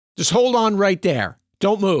Just hold on right there.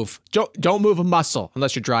 Don't move. Don't move a muscle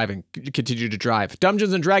unless you're driving. Continue to drive.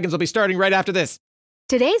 Dungeons and Dragons will be starting right after this.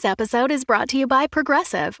 Today's episode is brought to you by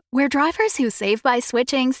Progressive, where drivers who save by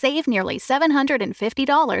switching save nearly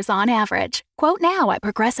 $750 on average. Quote now at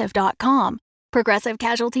Progressive.com. Progressive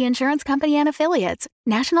Casualty Insurance Company and Affiliates.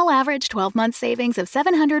 National average 12-month savings of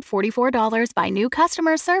 $744 by new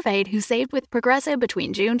customers surveyed who saved with Progressive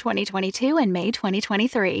between June 2022 and May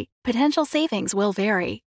 2023. Potential savings will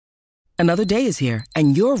vary. Another day is here,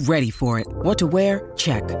 and you're ready for it. What to wear?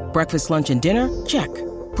 Check. Breakfast, lunch, and dinner? Check.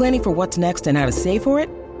 Planning for what's next and how to save for it?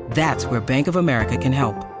 That's where Bank of America can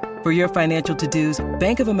help. For your financial to-dos,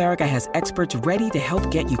 Bank of America has experts ready to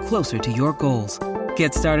help get you closer to your goals.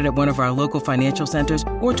 Get started at one of our local financial centers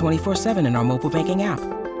or 24/7 in our mobile banking app.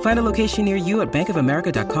 Find a location near you at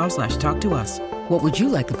bankofamerica.com/talktous. What would you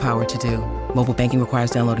like the power to do? Mobile banking requires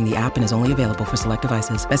downloading the app and is only available for select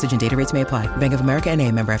devices. Message and data rates may apply. Bank of America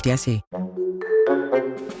N.A., member FDIC.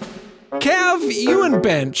 Cav, you and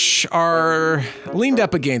Bench are leaned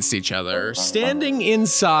up against each other, standing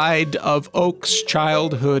inside of Oak's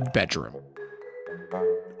childhood bedroom.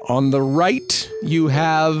 On the right, you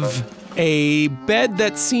have a bed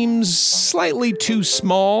that seems slightly too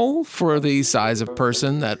small for the size of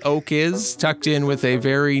person that Oak is, tucked in with a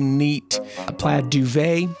very neat plaid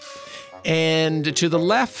duvet. And to the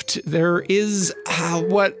left, there is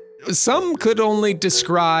what some could only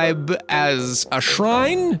describe as a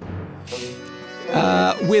shrine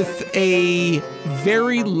with a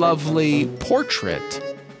very lovely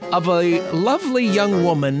portrait of a lovely young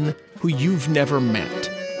woman who you've never met.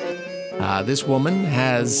 This woman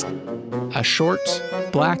has a short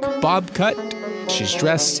black bob cut. She's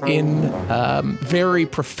dressed in very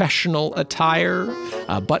professional attire,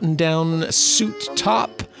 a button-down suit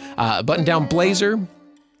top, button-down blazer.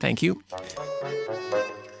 Thank you.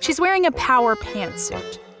 She's wearing a power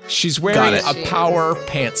pantsuit. She's wearing a power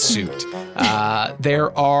pantsuit.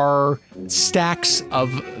 There are stacks of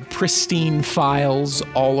pristine files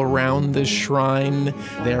all around this shrine.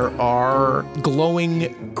 There are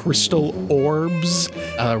glowing crystal orbs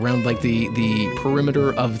around like the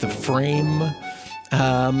perimeter of the frame.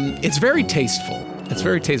 It's very tasteful. It's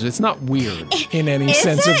very tasteful. It's not weird in any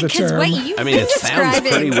sense of the term. It sounds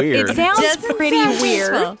pretty weird. It sounds pretty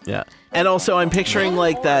weird. Tasteful. Yeah. And also I'm picturing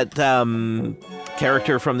like that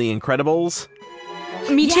character from The Incredibles.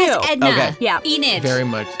 Me too. Yes, Edna. Okay. Yeah. Enid. Very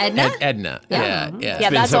much. Edna? Edna. Yeah. Yeah. Yeah,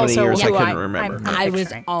 that's so many also years I who couldn't remember. I was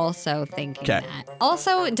picturing. also thinking Okay. that.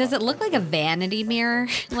 Also, does it look like a vanity mirror?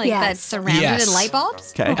 Like Yes. that's surrounded Yes. in light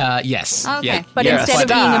bulbs? Okay. Yes. Okay. Yeah. But Yes. instead of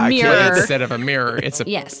being a Stock, mirror, Instead of a mirror, it's a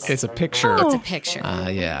Yes. It's a picture. It's a picture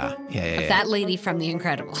Yeah. of that lady from The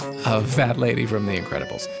Incredibles. Of that lady from The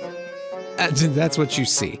Incredibles. That's what you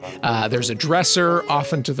see. There's a dresser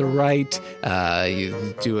off and to the right.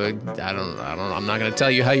 You do I'm not going to tell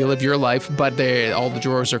you how you live your life, but all the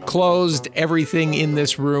drawers are closed. Everything in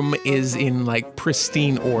this room is in like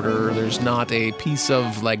pristine order. There's not a piece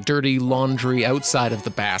of like dirty laundry outside of the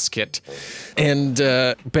basket. And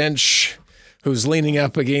Bench, who's leaning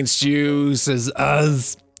up against you, says,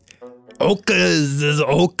 Oak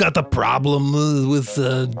got a problem with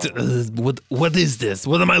what is this?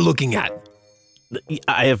 What am I looking at?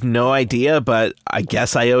 I have no idea, but I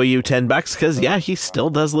guess I owe you $10 because, yeah, he still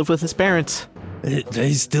does live with his parents.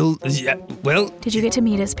 They still, well... did you get to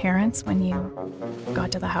meet his parents when you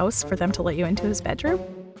got to the house for them to let you into his bedroom?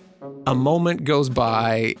 A moment goes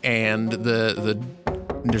by and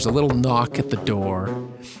there's a little knock at the door,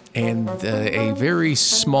 and a very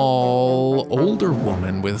small, older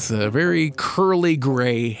woman with very curly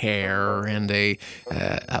gray hair and a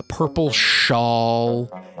purple shawl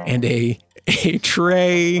and a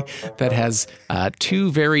tray that has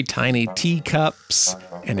two very tiny teacups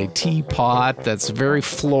and a teapot that's very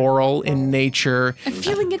floral in nature. I'm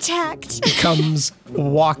feeling attacked. Comes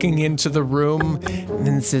walking into the room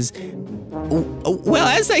and says, well,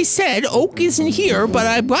 as I said, Oak isn't here, but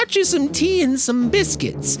I brought you some tea and some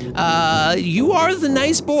biscuits. You are the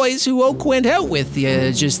nice boys who Oak went out with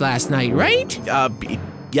just last night, right?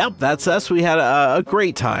 Yep, that's us. We had a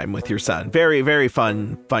great time with your son. Very, very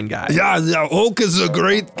fun guy. Yeah, Oak is a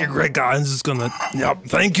great guy. I'm just gonna,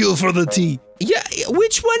 thank you for the tea. Yeah,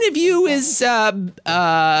 which one of you is,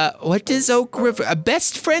 what does Oak refer,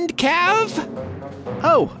 best friend Cav?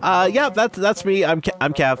 Oh, yeah, that's me. I'm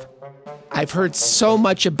Cav. I've heard so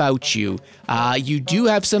much about you. You do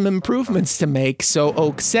have some improvements to make, so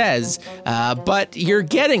Oak says, but you're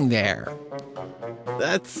getting there.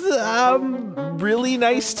 That's really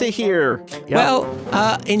nice to hear. Yep.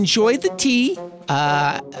 Well, enjoy the tea.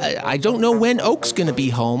 I don't know when Oak's gonna be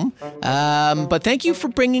home, but thank you for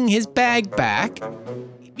bringing his bag back.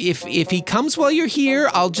 if he comes while you're here,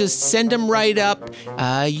 I'll just send him right up.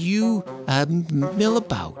 You mill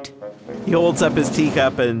about. He holds up his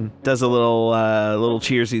teacup and does a little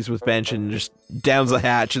cheersies with Bench and just downs the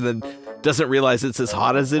hatch and then doesn't realize it's as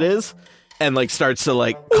hot as it is and like starts to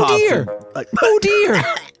like cough. Oh dear! And, Oh dear!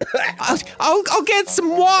 I'll get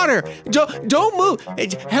some water. Don't move.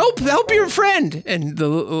 Help your friend. And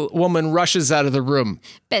the woman rushes out of the room.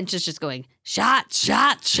 Bench is just going, shot,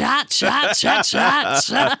 shot, shot, shot, shot, shot,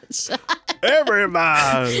 shot, shot.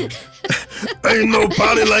 Everybody! Ain't no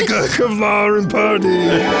party like a Kevlar party.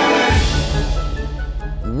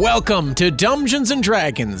 Welcome to Dungeons &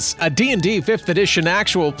 Dragons, a D&D 5th edition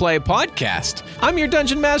actual play podcast. I'm your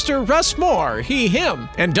Dungeon Master, Russ Moore, he, him,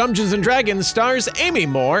 and Dungeons & Dragons stars Amy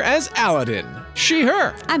Moore as Aladdin, she,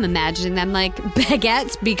 her. I'm imagining them like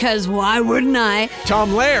baguettes because why wouldn't I?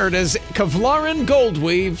 Tom Laird as Kevlarin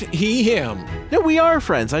Goldweave, he, him. No, we are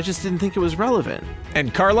friends. I just didn't think it was relevant.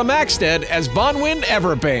 And Carla Maxted as Bonwyn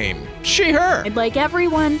Everbane, she, her. I'd like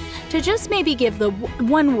everyone to just maybe give the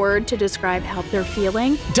one word to describe how they're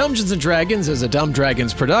feeling. Dungeons & Dragons is a Dumb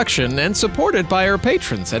Dragons production and supported by our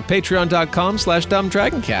patrons at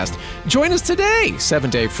patreon.com/dumbdragoncast. Join us today,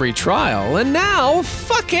 7-day free trial. And now,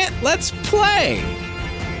 fuck it, let's play.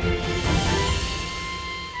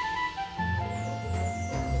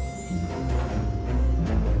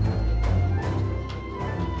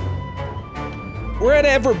 We're at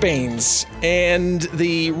Everbane's, and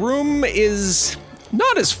the room is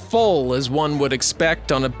not as full as one would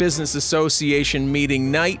expect on a business association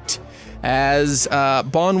meeting night. As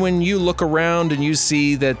Bonwyn, you look around and you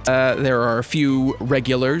see that there are a few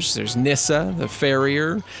regulars. There's Nissa, the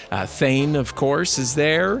farrier. Thane, of course, is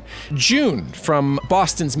there. June from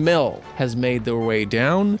Boston's Mill has made their way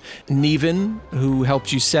down. Neven, who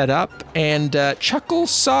helped you set up. And Chuckle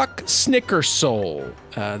Sock Snickersole,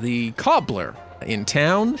 the cobbler in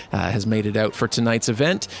town, has made it out for tonight's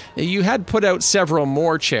event. You had put out several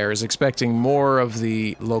more chairs, expecting more of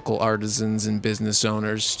the local artisans and business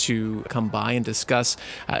owners to come by and discuss,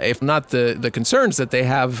 if not the concerns that they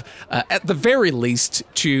have, at the very least,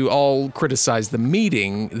 to all criticize the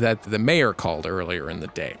meeting that the mayor called earlier in the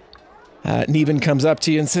day. Neven comes up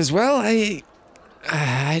to you and says, well, I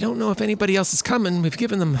don't know if anybody else is coming. We've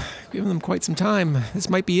given them quite some time. This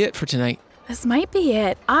might be it for tonight. This might be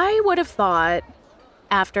it. I would have thought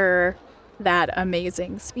after that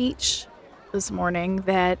amazing speech this morning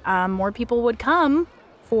that more people would come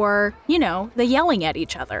for, the yelling at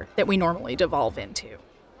each other that we normally devolve into.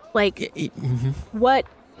 What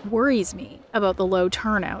worries me about the low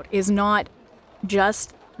turnout is not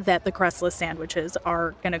just that the crustless sandwiches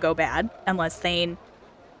are going to go bad unless Thane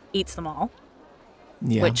eats them all,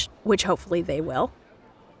 which hopefully they will.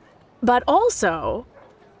 But also,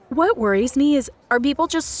 what worries me is, are people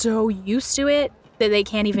just so used to it that they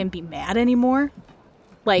can't even be mad anymore?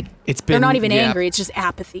 They're not even angry, it's just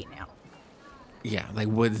apathy now. Yeah,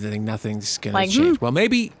 nothing's gonna change. Well,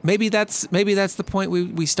 maybe that's the point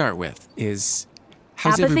we start with is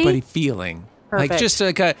how's apathy? Everybody feeling?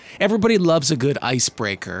 Perfect. Everybody loves a good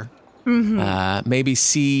icebreaker. Mm-hmm. Maybe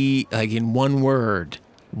see in one word,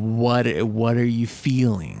 what are you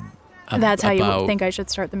feeling? That's how you think I should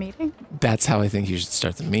start the meeting? That's how I think you should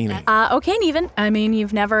start the meeting. Okay, Neven. I mean, you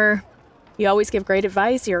always give great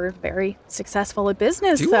advice. You're very successful at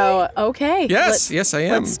business. Okay. Yes, I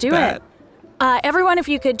am. Let's do it. Everyone, if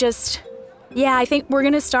you could just, I think we're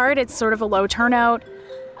going to start. It's sort of a low turnout.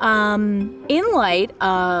 In light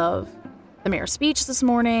of the mayor's speech this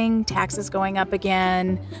morning, taxes going up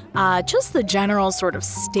again, just the general sort of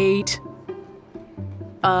state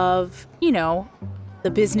of, the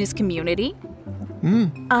business community.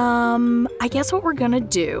 I guess what we're gonna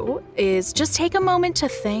do is just take a moment to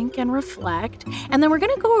think and reflect, and then we're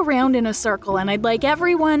gonna go around in a circle, and I'd like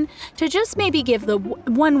everyone to just maybe give the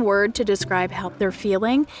one word to describe how they're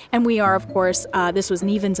feeling. And we are, of course, this was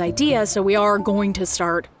Neven's idea, so we are going to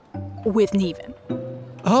start with Neven.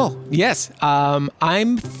 Oh, yes.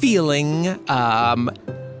 I'm feeling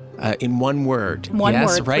in one word. One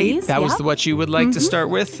word, right? please. That was what you would like to start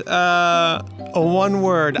with? One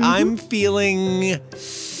word. I'm feeling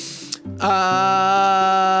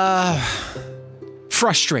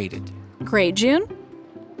frustrated. Great. June?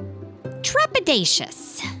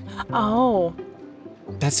 Trepidatious. Oh.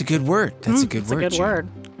 That's a good word. That's a good word. That's a good word.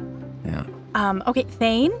 Yeah. Okay,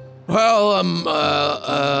 Thane? Well, I'm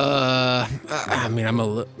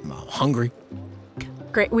hungry.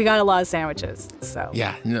 Great. We got a lot of sandwiches, so.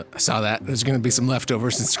 Yeah, no, I saw that. There's going to be some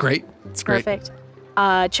leftovers. It's great. It's great. Perfect.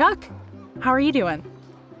 Chuck, how are you doing?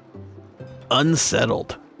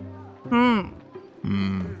 Unsettled.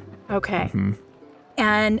 Okay.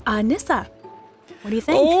 And Nissa? What do you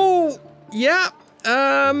think? Oh, yeah.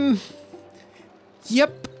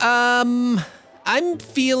 Yep. I'm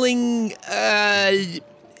feeling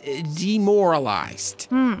demoralized.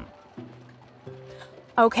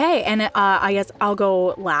 Okay, and I guess I'll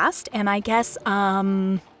go last, and I guess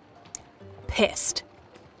pissed.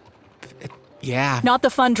 Yeah. Not the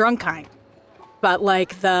fun drunk kind, but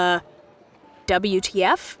like the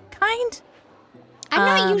WTF kind? I'm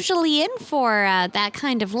not usually in for that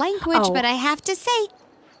kind of language, but I have to say,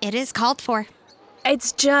 it is called for.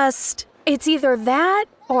 It's either that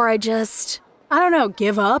or I don't know,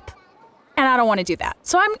 give up. And I don't want to do that.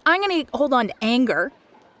 So I'm going to hold on to anger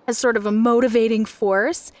as sort of a motivating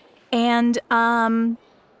force and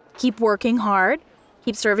keep working hard,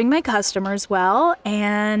 keep serving my customers well,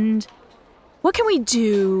 and what can we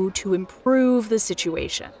do to improve the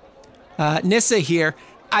situation? Nissa here.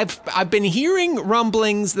 I've been hearing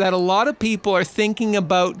rumblings that a lot of people are thinking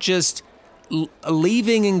about just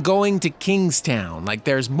leaving and going to Kingstown. Like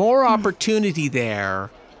there's more opportunity there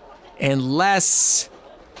and less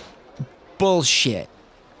bullshit.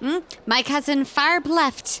 My cousin Farb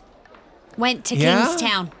left. Went to Yeah?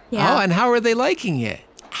 Kingstown. Yeah. Oh, and how are they liking it?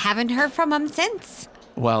 Haven't heard from him since.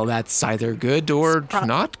 Well, that's either good or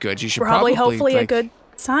not good. You should Probably, probably hopefully, a like, good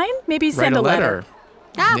sign. Maybe write send a a letter.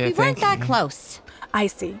 Ah, Yeah, we weren't thank that you. close. I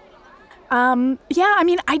see. Yeah, I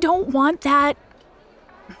mean, I don't want that.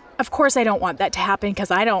 Of course, I don't want that to happen because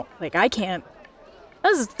I can't.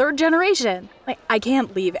 This is third generation. Like, I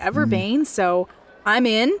can't leave Everbane, so I'm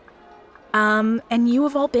in. And you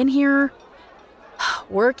have all been here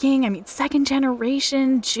working. I mean, second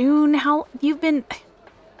generation, June,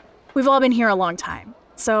 we've all been here a long time.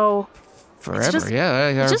 So, Forever, just- yeah.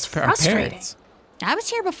 it's just our frustrating. parents. I was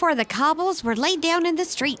here before the cobbles were laid down in the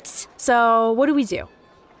streets. So what do we do?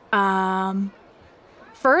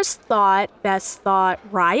 First thought, best thought,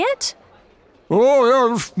 riot?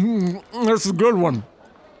 Oh, yeah, that's a good one.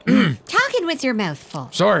 Talking with your mouth full.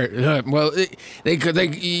 Sorry. Well,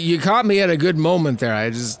 you caught me at a good moment there.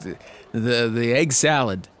 The egg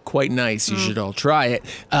salad, quite nice. You should all try it.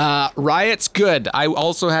 Riot's good. I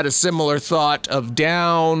also had a similar thought of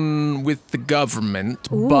down with the government,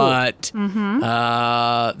 but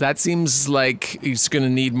that seems like it's going to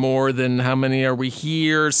need more than, how many are we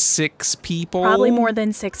here? 6 people? Probably more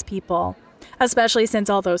than 6 people, especially since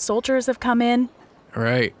all those soldiers have come in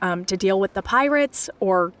Right. to deal with the pirates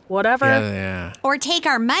or whatever. Yeah. Or take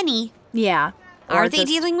our money. Yeah. Are Or they just-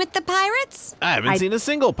 dealing with the pirates? I haven't seen a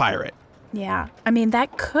single pirate. Yeah. I mean,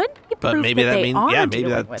 that could be But proof maybe that that they means, are maybe dealing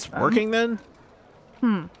that's with them. working then?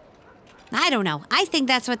 I don't know. I think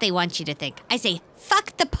that's what they want you to think. I say,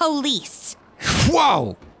 fuck the police.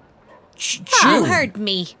 Whoa! You June. heard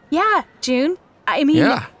me. Yeah, June. I mean,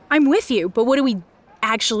 Yeah. I'm with you, but what do we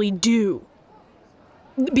actually do?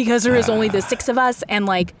 Because there is only the 6 of us and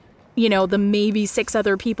the maybe 6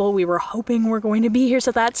 other people we were hoping were going to be here,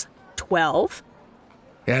 so that's 12.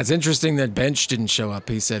 Yeah, it's interesting that Bench didn't show up.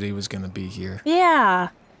 He said he was going to be here. Yeah.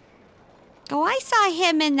 Oh, I saw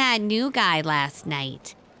him and that new guy last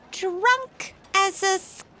night. Drunk as a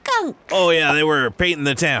skunk. Oh, yeah, they were painting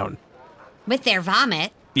the town. With their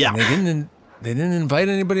vomit. Yeah. And they didn't invite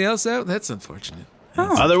anybody else out? That's unfortunate.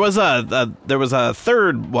 There was a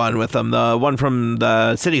third one with them, the one from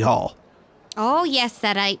the city hall. Oh, yes,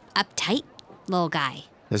 that uptight little guy.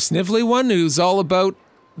 The sniffly one who's all about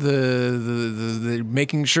the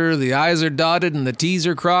making sure the I's are dotted and the T's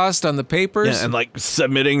are crossed on the papers. Yeah, and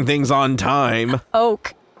submitting things on time.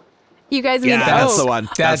 Oak. You guys mean Yeah, Oak. that's the one.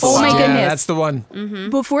 That's the Oh one. my yeah, goodness. that's the one.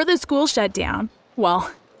 Before the school shut down, well,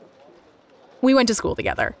 we went to school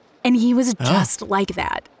together, and he was just like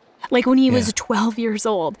that. Like when he was 12 years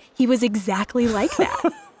old, he was exactly like that.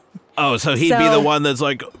 Oh, so he'd be So- the one that's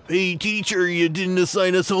like, hey, teacher, you didn't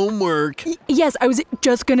assign us homework. Yes, I was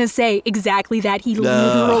just gonna say exactly that. He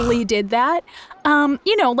literally did that.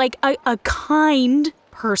 Like a kind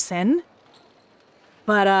person,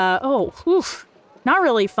 but not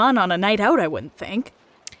really fun on a night out, I wouldn't think.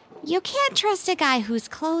 You can't trust a guy whose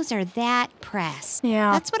clothes are that pressed.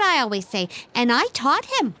 Yeah. That's what I always say. And I taught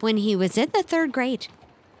him when he was in the 3rd grade.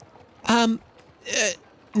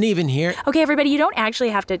 Neven here. Okay, everybody, you don't actually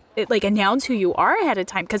have to announce who you are ahead of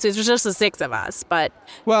time because there's just the 6 of us. But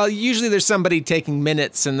Well, usually there's somebody taking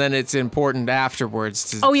minutes, and then it's important afterwards.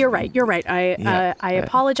 To, you're right. I Yeah.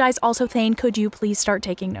 apologize. Also, Thane, could you please start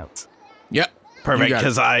taking notes? Yep. Perfect, You got it.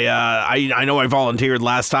 because I know I volunteered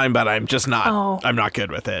last time, but I'm just not. Oh. I'm not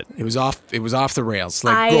good with it. It was off the rails.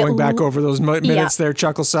 I Going back l- over those minutes there,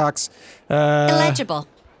 Chuckle Socks. Illegible.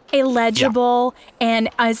 Illegible and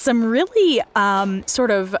some really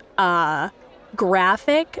sort of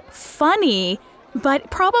graphic, funny but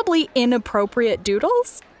probably inappropriate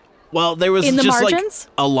doodles. Well, there was In the just margins?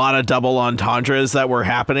 like a lot of double entendres that were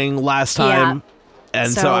happening last time.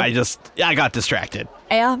 And so I got distracted.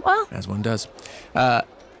 Yeah, well, As one does.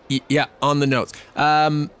 Yeah, on the notes.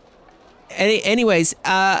 Anyways,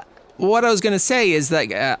 what I was going to say is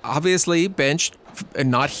that obviously Bench,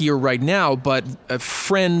 not here right now, but a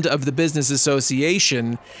friend of the business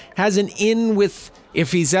association, has an in with,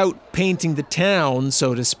 if he's out painting the town,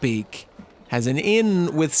 so to speak, has an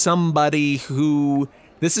in with somebody who...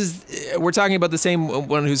 we're talking about the same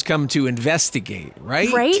one who's come to investigate,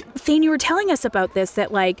 right? right? Thane, you were telling us about this,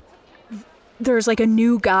 that like there's like a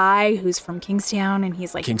new guy who's from Kingstown and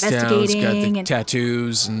he's like investigating. Got the and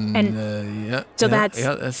tattoos and yeah. So yeah,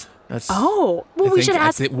 that's- that's Oh, well, we should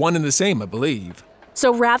ask. one and the same, I believe.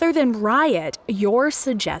 So rather than riot, you're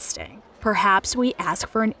suggesting perhaps we ask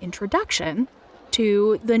for an introduction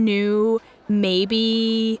to the new,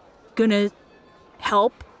 maybe gonna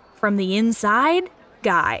help from the inside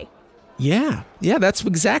guy. Yeah, that's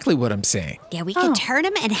exactly what I'm saying. Yeah, we could turn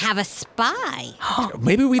him and have a spy.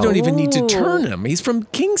 Maybe we don't even need to Oh. turn him. He's from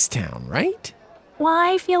Kingstown, right? Well,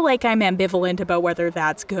 I feel like I'm ambivalent about whether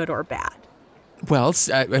that's good or bad. Well,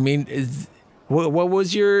 I mean, what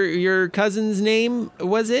was your cousin's name?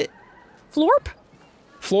 Was it Florp?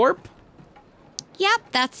 Florp? Yep,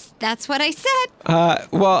 that's what I said.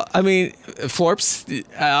 Well, I mean, Florp's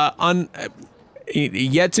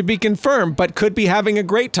yet to be confirmed, but could be having a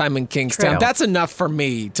great time in Kingstown. True. That's enough for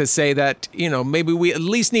me to say that, maybe we at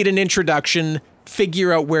least need an introduction,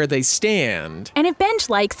 figure out where they stand. And if Bench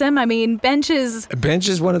likes him, I mean, Bench is, Bench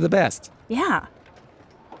is one of the best. yeah.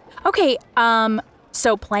 Okay,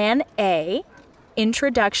 so plan A,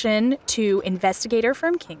 introduction to investigator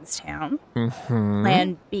from Kingstown. Mm-hmm.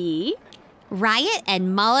 Plan B, Riot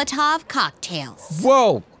and Molotov cocktails.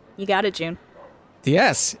 Whoa. you got it, June.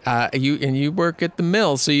 Yes, you work at the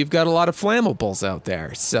mill, so you've got a lot of flammables out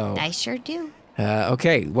there. So I sure do.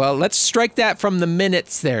 okay, well, let's strike that from the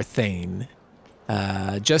minutes there, Thane.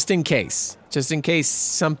 Just in case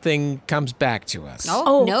something comes back to us.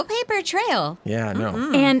 Oh, no paper trail. Yeah,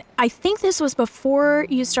 no. And I think this was before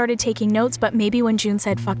you started taking notes, but maybe when June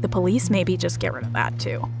said fuck the police, maybe just get rid of that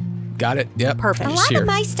too. Got it. Yep. Perfect. A lot of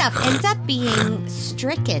my stuff ends up being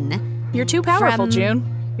stricken. You're too powerful, From-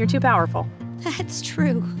 June. You're too powerful. That's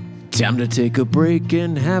true. Time to take a break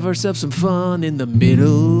and have ourselves some fun in the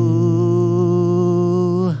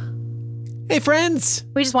middle. Hey, friends.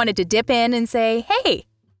 We just wanted to dip in and say, hey,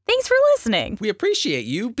 thanks for listening. We appreciate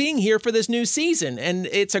you being here for this new season, and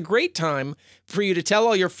it's a great time for you to tell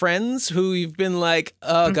all your friends who you've been like,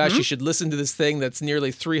 oh gosh, you should listen to this thing that's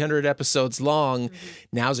nearly 300 episodes long.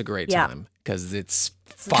 Now's a great time because it's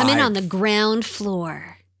 5. Come in on the ground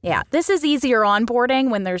floor. Yeah, this is easier onboarding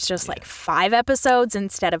when there's just like 5 episodes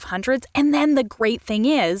instead of hundreds. And then the great thing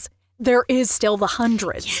is, there is still the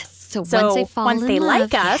hundreds. So So once they fall once in they love,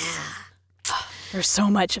 like us, there's so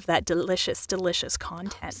much of that delicious, delicious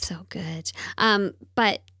content. so good.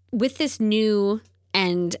 But with this new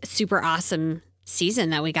and super awesome season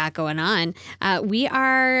that we got going on, we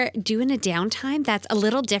are doing a downtime that's a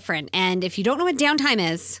little different. And if you don't know what downtime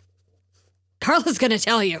is, Carla's going to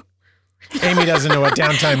tell you. Amy doesn't know what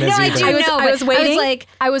downtime is No, I either. do. I was know, but waiting.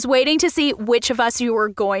 I was like- waiting to see which of us you were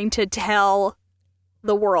going to tell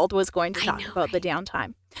the world was going to I talk know, about the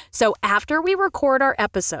downtime. So after we record our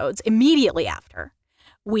episodes, immediately after,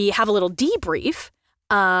 we have a little debrief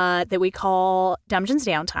that we call Dungeons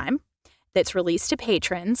Downtime that's released to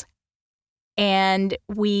patrons. And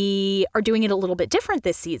we are doing it a little bit different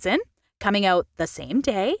this season, coming out the same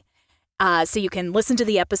day. So you can listen to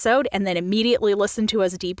the episode and then immediately listen to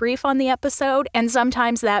us debrief on the episode. And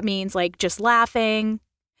sometimes that means like just laughing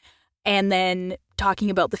and then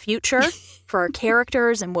talking about the future for our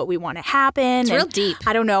characters and what we want to happen. It's real And deep.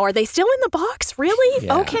 I don't know. Are they still in the box? Really?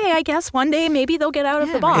 Yeah. Okay, I guess one day maybe they'll get out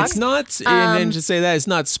of the box. It's not, and then to say that, it's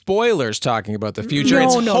not spoilers talking about the future. No,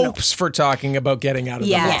 it's no. hopes for talking about getting out of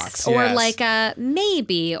Yes. the box. Or Yes. like a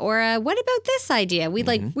maybe, or a what about this idea? We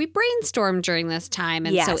we brainstormed during this time,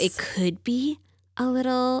 and so Yes. it could be a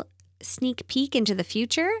little sneak peek into the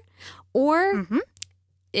future, or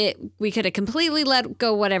we could have completely let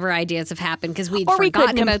go whatever ideas have happened because we'd Or we could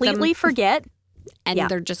forgotten about them, completely forget. and yeah.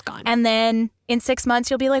 they're just gone. And then in 6 months,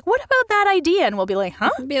 you'll be like, what about that idea? And we'll be like, huh?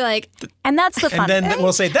 Be like, And that's the fun. And then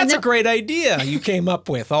we'll say, that's then- a great idea you came up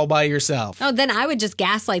with all by yourself. oh, then I would just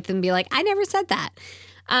gaslight them and be like, I never said that.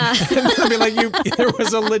 It'll be like there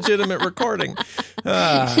was a legitimate recording.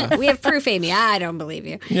 We have proof, Amy. I don't believe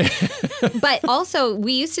you. But also,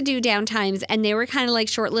 we used to do downtimes, and they were kind of like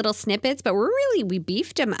short little snippets, but we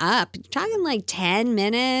beefed them up. Talking like 10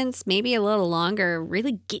 minutes, maybe a little longer,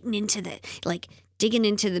 really getting into the, like, digging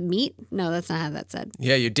into the meat. No, that's not how that's said.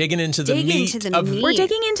 Yeah, you're digging into the meat. We're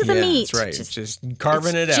digging into the meat. That's right. Just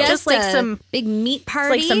carving it out. Just like some big meat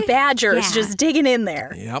party. Like some badgers just digging in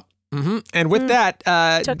there. Yep. Mm-hmm. And with that,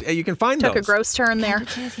 you can find those. Took a gross turn there.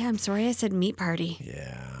 Yeah, I'm sorry I said meat party.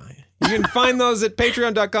 Yeah. You can find those at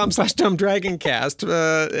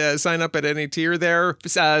patreon.com/dumbdragoncast. Sign up at any tier there.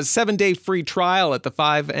 7-day free trial at the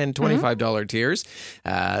 $5 and $25 tiers.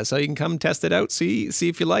 So you can come test it out, see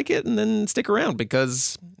if you like it, and then stick around,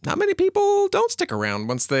 because not many people don't stick around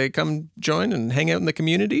once they come join and hang out in the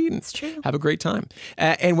community and have a great time.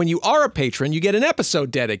 And when you are a patron, you get an episode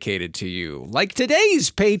dedicated to you, like today's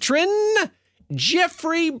patron,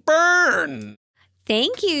 Jeffrey Byrne.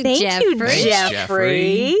 Thank you, Thank Jeffrey. you,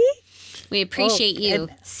 Jeffrey. We appreciate you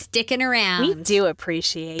sticking around. We do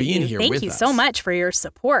appreciate being you. here Thank with you us. so much for your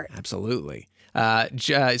support. Absolutely.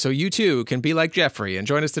 So you too can be like Jeffrey and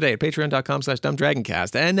join us today at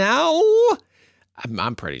patreon.com/dumbdragoncast. And now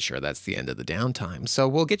I'm pretty sure that's the end of the downtime. So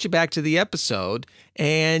we'll get you back to the episode,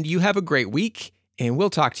 and you have a great week, and we'll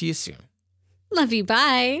talk to you soon. Love you.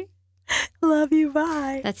 Bye. Love you.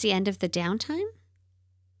 Bye. That's the end of the downtime?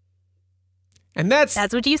 And that's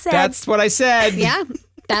what you said. That's what I said. Yeah.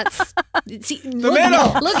 That's the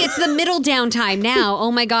middle. Look, it's the middle downtime now.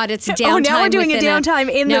 Oh my God, it's downtime. Oh, now we're doing a downtime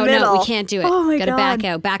in the middle. No, we can't do it. Oh my Gotta God. back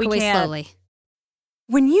out. Back We away can't. slowly.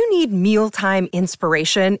 When you need mealtime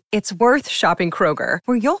inspiration, it's worth shopping Kroger,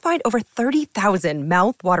 where you'll find over 30,000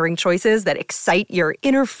 mouth-watering choices that excite your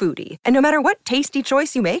inner foodie. And no matter what tasty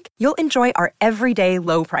choice you make, you'll enjoy our everyday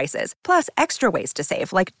low prices, plus extra ways to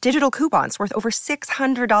save, like digital coupons worth over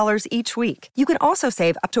 $600 each week. You can also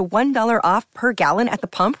save up to $1 off per gallon at the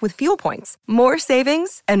pump with fuel points. More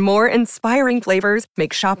savings and more inspiring flavors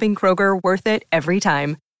make shopping Kroger worth it every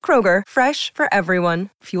time. Kroger, fresh for everyone.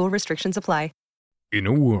 Fuel restrictions apply. In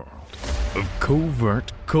a world of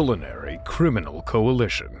covert culinary criminal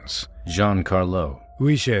coalitions, Jean-Carlo,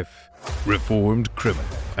 oui, chef, reformed criminal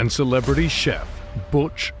and celebrity chef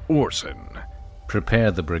Butch Orson, prepare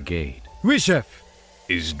the brigade. oui, chef,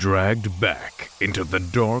 is dragged back into the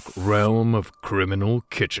dark realm of criminal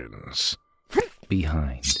kitchens.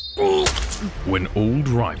 Behind. When old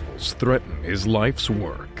rivals threaten his life's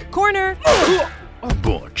work, Corner!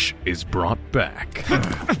 Butch is brought back.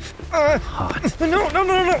 Hot. No.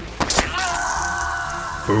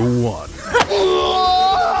 For one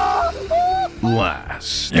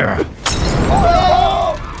last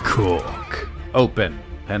cook. Open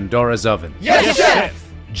Pandora's oven. Yes,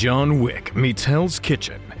 chef! John Wick meets Hell's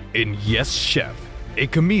Kitchen in Yes Chef, a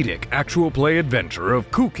comedic actual play adventure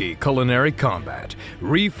of kooky culinary combat,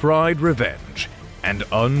 refried revenge, and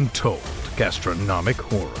untold gastronomic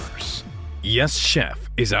horrors. Yes Chef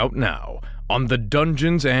is out now on the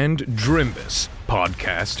Dungeons and Drimbus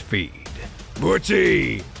podcast feed.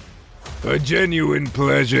 Butchie, a genuine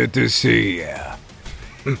pleasure to see ya.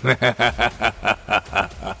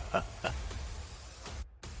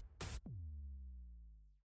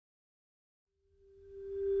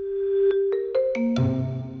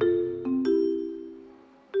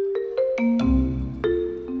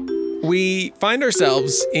 We find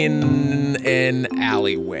ourselves in an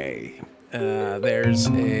alleyway. There's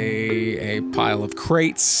a pile of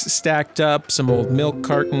crates stacked up, some old milk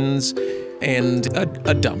cartons, and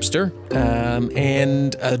a dumpster.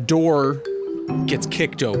 And a door gets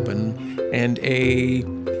kicked open, and a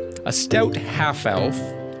stout half-elf,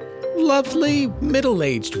 lovely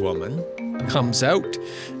middle-aged woman comes out.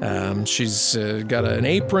 She's got an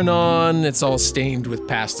apron on. It's all stained with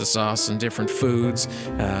pasta sauce and different foods,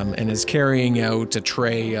 and is carrying out a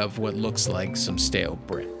tray of what looks like some stale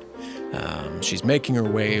bread. She's making her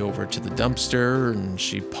way over to the dumpster, and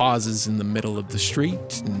she pauses in the middle of the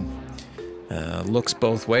street and looks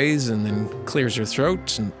both ways and then clears her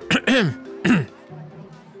throat. And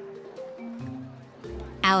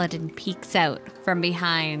Aladdin peeks out from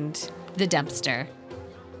behind the dumpster.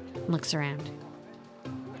 Looks around.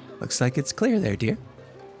 looks like it's clear there, dear.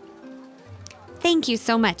 Thank you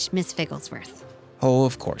so much, Miss Figglesworth. Oh,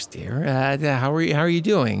 of course, dear. How are you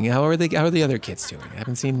doing? How are the other kids doing? I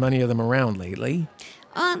haven't seen many of them around lately.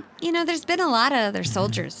 There's been a lot of other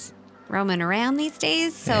soldiers roaming around these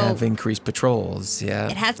days, so They have increased patrols, yeah.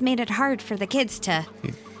 it has made it hard for the kids to,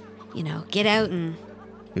 get out and...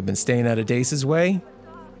 You've been staying out of Dace's way?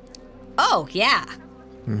 Oh, yeah.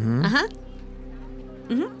 Mm-hmm. Uh-huh.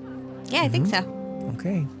 Mm-hmm. Yeah, I think so.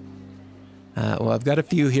 Okay. Well, I've got a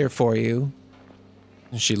few here for you.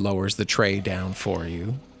 She lowers the tray down for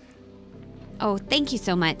you. Oh, thank you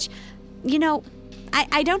so much.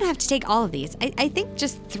 I don't have to take all of these. I think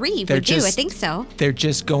just 3 They're would do. I just- think so. They're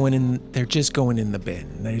just going in the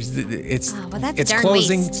bin. It's Oh, well, that's it's darn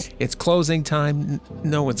closing. waste. It's closing time.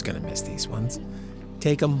 No one's gonna miss these ones.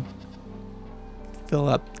 Take them. Fill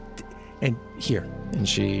up, and here. And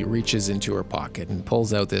she reaches into her pocket and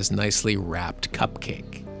pulls out this nicely wrapped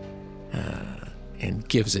cupcake, and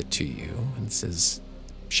gives it to you and says,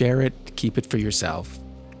 "Share it. Keep it for yourself.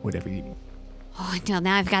 Whatever you need." Oh, until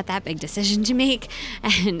now I've got that big decision to make.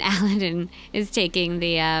 And Aladdin is taking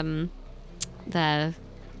the I'm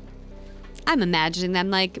imagining them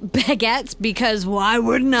like baguettes because why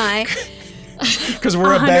wouldn't I? Because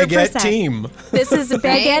we're a 100%. baguette team. This is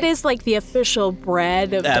baguette is like the official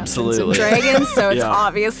bread of Absolutely. Dungeons and Dragons, so it's Yeah.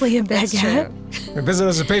 obviously a baguette. Visit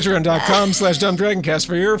us at patreon.com/dumbdragoncast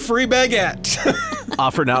for your free baguette.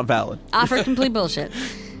 Offer not valid. Offer complete bullshit.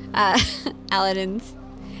 Aladdin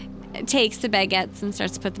takes the baguettes and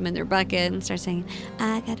starts to put them in their bucket and starts saying,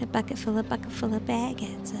 I got a bucket full of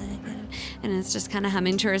baguettes. And it's just kind of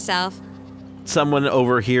humming to herself. Someone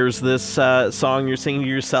overhears this song you're singing to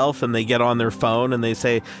yourself, and they get on their phone and they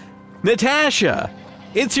say, Natasha,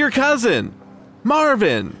 it's your cousin,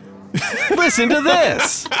 Marvin. Listen to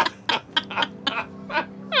this.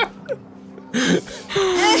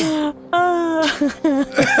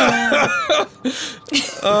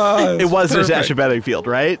 It was perfect. Natasha Bedingfield,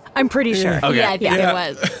 right? I'm pretty sure. Okay. Yeah, I think Yeah. it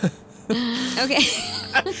was. Okay.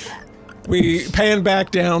 We pan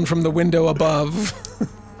back down from the window above.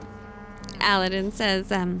 Aladdin says,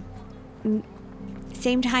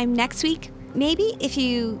 same time next week, maybe, if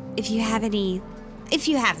you have any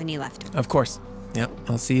left. Of course. Yep,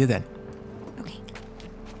 I'll see you then. Okay.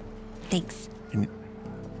 Thanks. And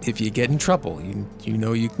if you get in trouble, you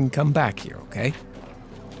know you can come back here, okay?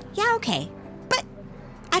 Yeah, okay. But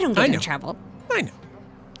I don't get I in know. trouble. I know.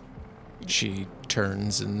 She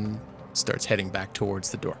turns and starts heading back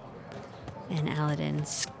towards the door. And Aladdin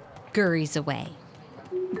scurries away.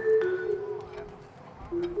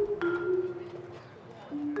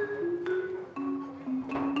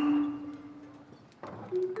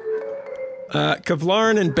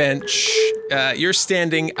 Kevlarn and Bench, you're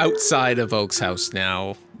standing outside of Oak's house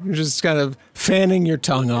now. You're just kind of fanning your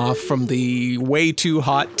tongue off from the way too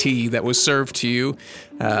hot tea that was served to you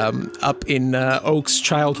up in Oak's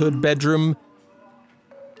childhood bedroom.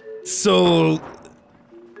 So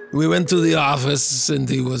we went to the office and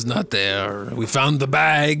he was not there. We found the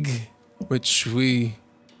bag, which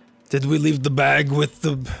did we leave the bag with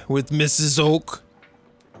Mrs. Oak?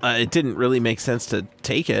 It didn't really make sense to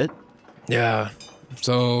take it. Yeah.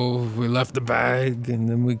 So we left the bag and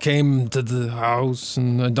then we came to the house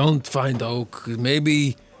and I don't find Oak.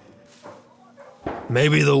 Maybe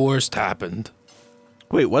the worst happened.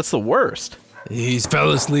 Wait, what's the worst? He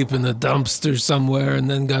fell asleep in a dumpster somewhere and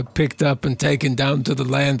then got picked up and taken down to the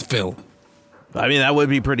landfill. I mean, that would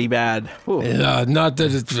be pretty bad. Whew. Yeah, not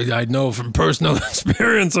that I know from personal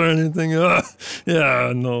experience or anything.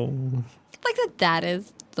 Yeah, no. Like that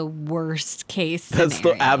is the worst case That's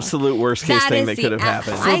scenario. the absolute worst case thing is that the could have ab-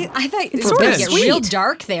 happened. I thought it was sort going of to get real sweet.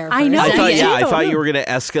 dark there. I know. I Me thought, too. I thought you were going to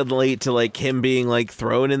escalate to like him being like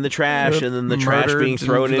thrown in the trash and then the trash Murdered, being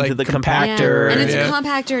thrown like, into the compactor. compactor. And it's Yeah. a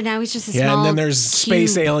compactor. Now he's just a Yeah, small and then there's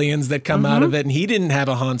space cube. aliens that come out of it, and he didn't have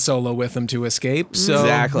a Han Solo with him to escape. So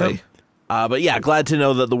Exactly. But yeah, glad to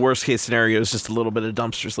know that the worst case scenario is just a little bit of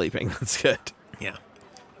dumpster sleeping. That's good. Yeah.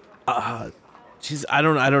 Jeez, I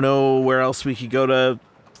don't know where else we could go to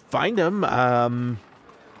find him.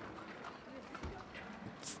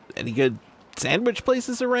 Any good sandwich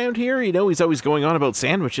places around here? You know, he's always going on about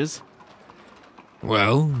sandwiches.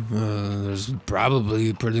 Well, there's probably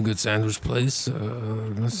a pretty good sandwich place.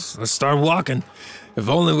 Let's start walking. If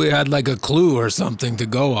only we had like a clue or something to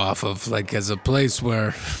go off of, like as a place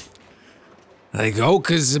where, like,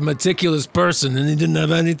 Oak is a meticulous person and he didn't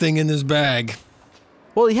have anything in his bag.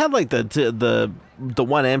 Well, he had like the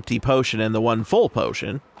one empty potion and the one full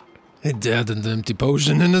potion. He had an empty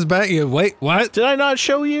potion in his bag. Yeah, wait, what? Did I not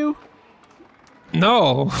show you?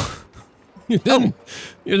 No, you didn't.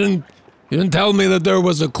 You didn't tell me that there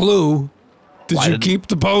was a clue. Did Why you didn't- keep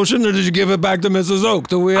the potion or did you give it back to Mrs. Oak?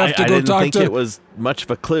 Do we have to I go didn't talk think to? it was much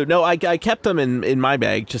of a clue. No, I kept them in my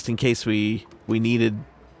bag just in case we needed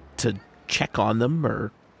to check on them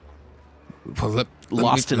or Well, let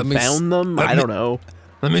lost me- and let me s- found them. let I me- don't know.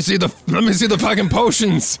 Let me see the fucking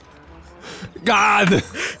potions. God,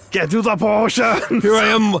 Get to the potion. here I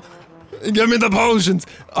am. Give me the potions.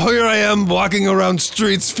 Oh, here I am walking around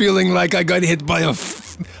streets feeling like I got hit by a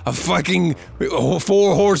fucking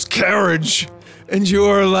 4-horse carriage, and you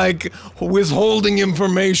are like withholding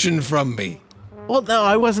information from me. Well, no,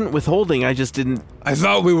 I wasn't withholding. I just didn't. I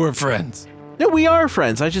thought we were friends. No, we are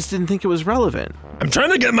friends. I just didn't think it was relevant. I'm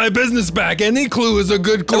trying to get my business back. Any clue is a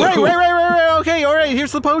good clue. Right. Okay, all right.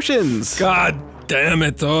 Here's the potions. God damn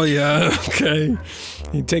it. Oh, yeah. Okay.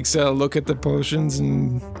 He takes a look at the potions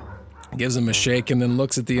and gives them a shake and then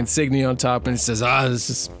looks at the insignia on top and says, this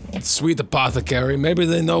is sweet apothecary. Maybe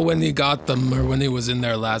they know when he got them or when he was in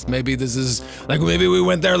there last. Maybe this is, maybe we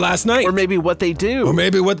went there last night. Or maybe what they do. Or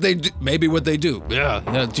maybe what they do.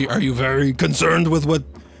 Yeah. Are you very concerned with what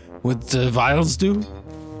vials do?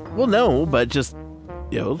 Well, no, but just,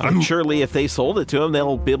 surely if they sold it to him,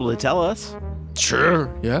 they'll be able to tell us.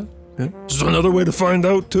 Sure, yeah. There's another way to find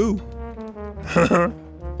out, too.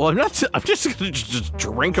 Well, I'm just going to just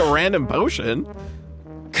drink a random potion.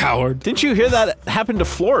 Coward. Didn't you hear that happened to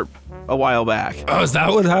Florp a while back? Oh, is that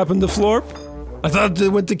what happened to Florp? I thought they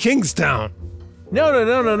went to Kingstown.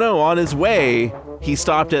 No. On his way, he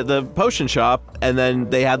stopped at the potion shop, and then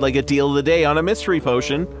they had a deal of the day on a mystery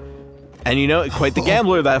potion. And quite the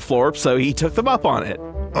gambler, that Florp, so he took them up on it.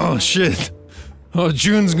 Oh, shit. Oh,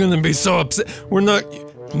 June's gonna be so upset. We're not...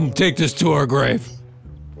 Take this to our grave.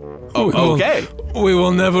 Oh, okay. We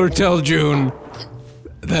will never tell June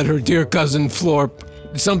that her dear cousin Florp,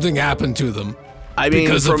 something happened to them.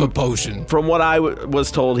 Because of a potion. From what I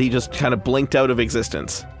was told, he just kind of blinked out of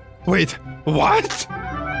existence. Wait, what?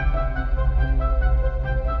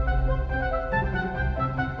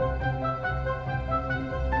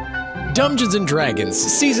 Dungeons & Dragons,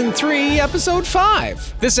 Season 3, Episode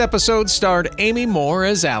 5. This episode starred Amy Moore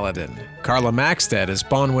as Aladdin, Carla Maxted as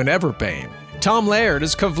Bonwyn Everbane, Tom Laird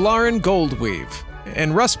as Kevlarin Goldweave,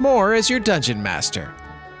 and Russ Moore as your Dungeon Master.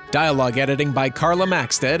 Dialogue editing by Carla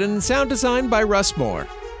Maxted and sound design by Russ Moore.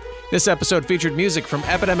 This episode featured music from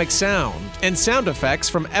Epidemic Sound and sound effects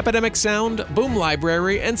from Epidemic Sound, Boom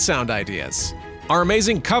Library, and Sound Ideas. Our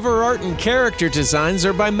amazing cover art and character designs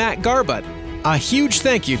are by Matt Garbutt. A huge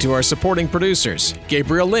thank you to our supporting producers,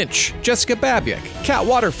 Gabriel Lynch, Jessica Babiak, Kat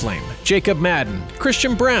Waterflame, Jacob Madden,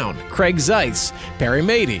 Christian Brown, Craig Zeiss, Perry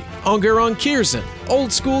Mady, Ongeron Kiersen,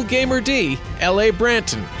 Old School Gamer D, L.A.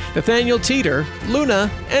 Branton, Nathaniel Teeter,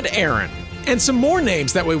 Luna, and Aaron. And some more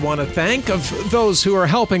names that we want to thank of those who are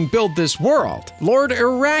helping build this world. Lord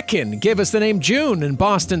Irakin gave us the name June in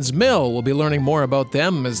Boston's Mill. We'll be learning more about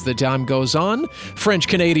them as the time goes on.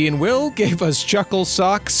 French-Canadian Will gave us Chuckle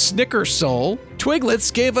Sock Snicker Soul.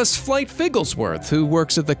 Twiglets gave us Flight Figglesworth, who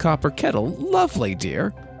works at the Copper Kettle. Lovely,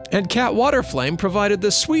 dear. And Cat Waterflame provided the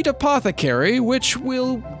Sweet Apothecary, which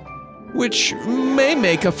may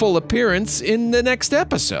make a full appearance in the next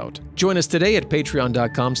episode. Join us today at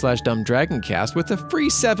patreon.com/dumbdragoncast with a free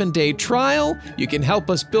 7-day trial. You can help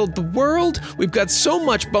us build the world. We've got so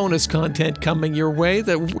much bonus content coming your way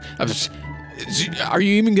that... Are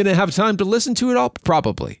you even going to have time to listen to it all?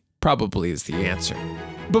 Probably. Probably is the answer.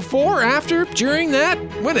 Before, after, during that,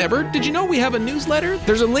 whenever, did you know we have a newsletter?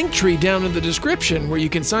 There's a link tree down in the description where you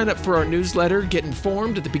can sign up for our newsletter, get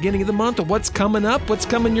informed at the beginning of the month of what's coming up, what's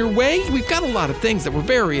coming your way. We've got a lot of things that we're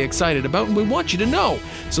very excited about and we want you to know.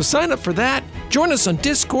 So sign up for that, join us on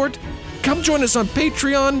Discord, come join us on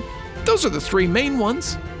Patreon. Those are the 3 main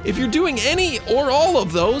ones. If you're doing any or all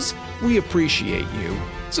of those, we appreciate you.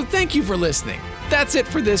 So thank you for listening. That's it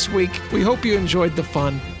for this week. We hope you enjoyed the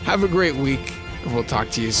fun. Have a great week. And we'll talk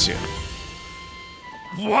to you soon.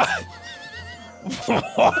 What?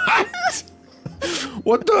 What?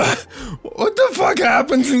 What the fuck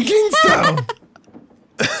happens in Kingstown?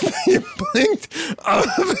 You blinked out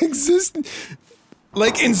of existence?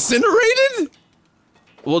 Incinerated?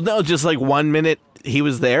 Well, no, just 1 minute he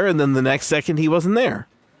was there, and then the next second he wasn't there.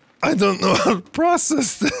 I don't know how to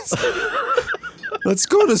process this. Let's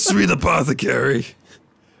go to Sweet Apothecary.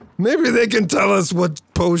 Maybe they can tell us what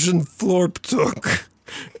potion Florp took.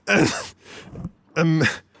 And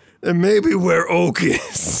maybe where Oak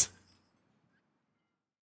is.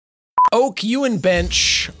 Oak, you and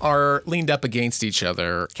Bench are leaned up against each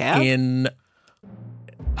other. Cav?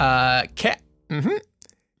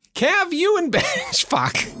 Cav, you and Bench.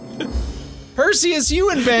 Fuck. Perseus,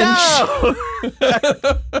 you and Bench.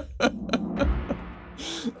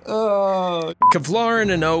 No!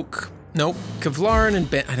 Kevlarin and Oak. Nope. Kevlarin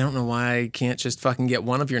and Ben. I don't know why I can't just fucking get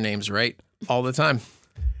one of your names right all the time.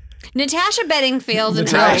 Natasha Bedingfield.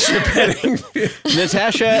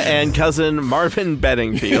 Natasha and cousin Marvin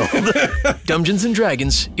Bedingfield. Dungeons &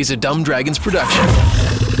 Dragons is a Dumb Dragons production.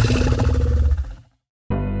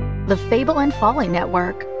 The Fable and Folly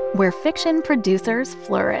Network, where fiction producers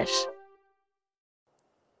flourish.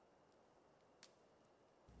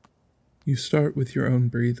 You start with your own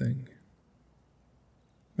breathing.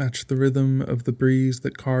 Match the rhythm of the breeze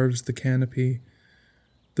that carves the canopy,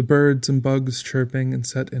 the birds and bugs chirping in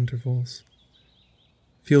set intervals.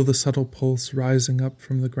 Feel the subtle pulse rising up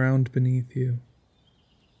from the ground beneath you.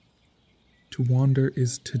 To wander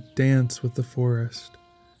is to dance with the forest.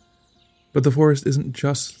 But the forest isn't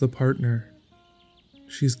just the partner.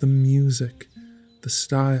 She's the music, the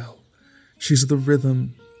style. She's the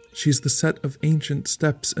rhythm. She's the set of ancient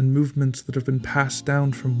steps and movements that have been passed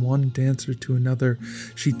down from one dancer to another.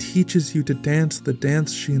 She teaches you to dance the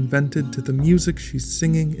dance she invented to the music she's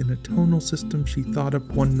singing in a tonal system she thought up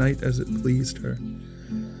one night as it pleased her.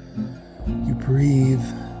 You breathe,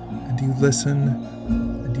 and you listen,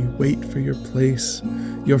 and you wait for your place,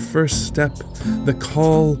 your first step, the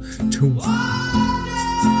call to...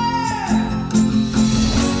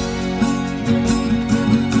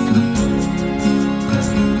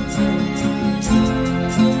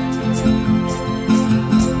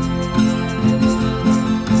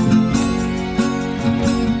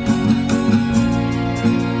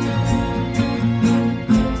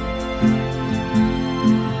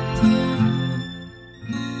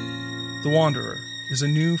 The Wanderer is a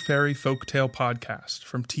new fairy folktale podcast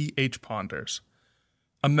from T.H. Ponders,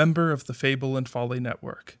 a member of the Fable and Folly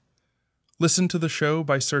Network. Listen to the show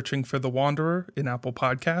by searching for The Wanderer in Apple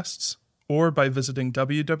Podcasts or by visiting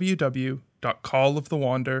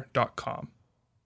www.callofthewander.com.